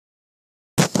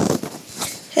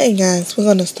Hey guys, we're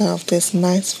going to start off this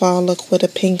nice fall look with a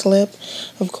pink lip.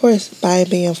 Of course, by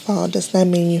it being fall does not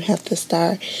mean you have to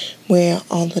start wearing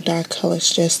all the dark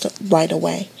colors just right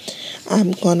away.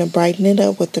 I'm going to brighten it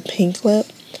up with the pink lip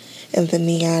and the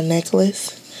neon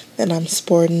necklace that I'm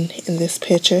sporting in this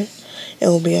picture. It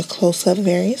will be a close-up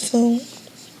very soon.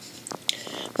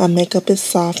 My makeup is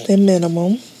soft and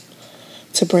minimal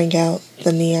to bring out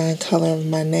the neon color of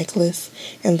my necklace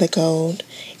and the gold.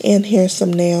 And here's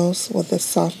some nails with a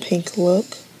soft pink look.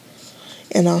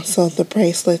 And also the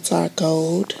bracelets are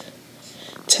gold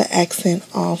to accent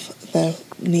off the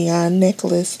neon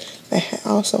necklace that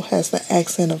also has the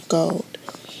accent of gold.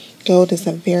 Gold is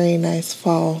a very nice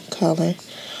fall color.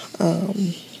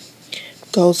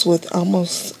 Goes with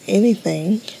almost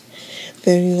anything.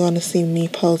 Then you're going to see me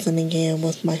posing again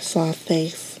with my soft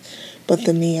face, but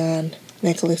the neon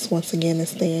necklace once again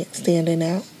is standing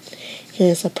out.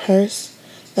 Here's a purse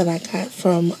that I got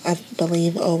from, I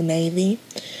believe, Old Navy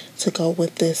to go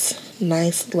with this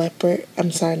nice leopard,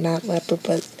 not leopard,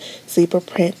 but zebra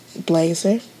print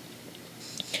blazer.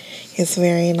 It's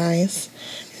very nice.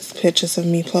 It's pictures of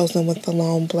me posing with the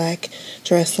long black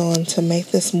dress on. To make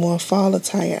this more fall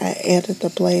attire, I added the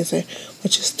blazer,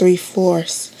 which is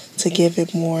 3/4, to give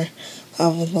it more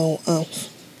of a little oomph.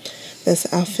 This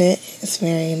outfit is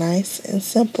very nice and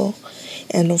simple.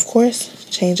 And of course,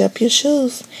 change up your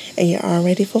shoes and you're all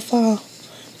ready for fall.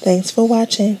 Thanks for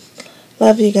watching.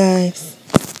 Love you guys.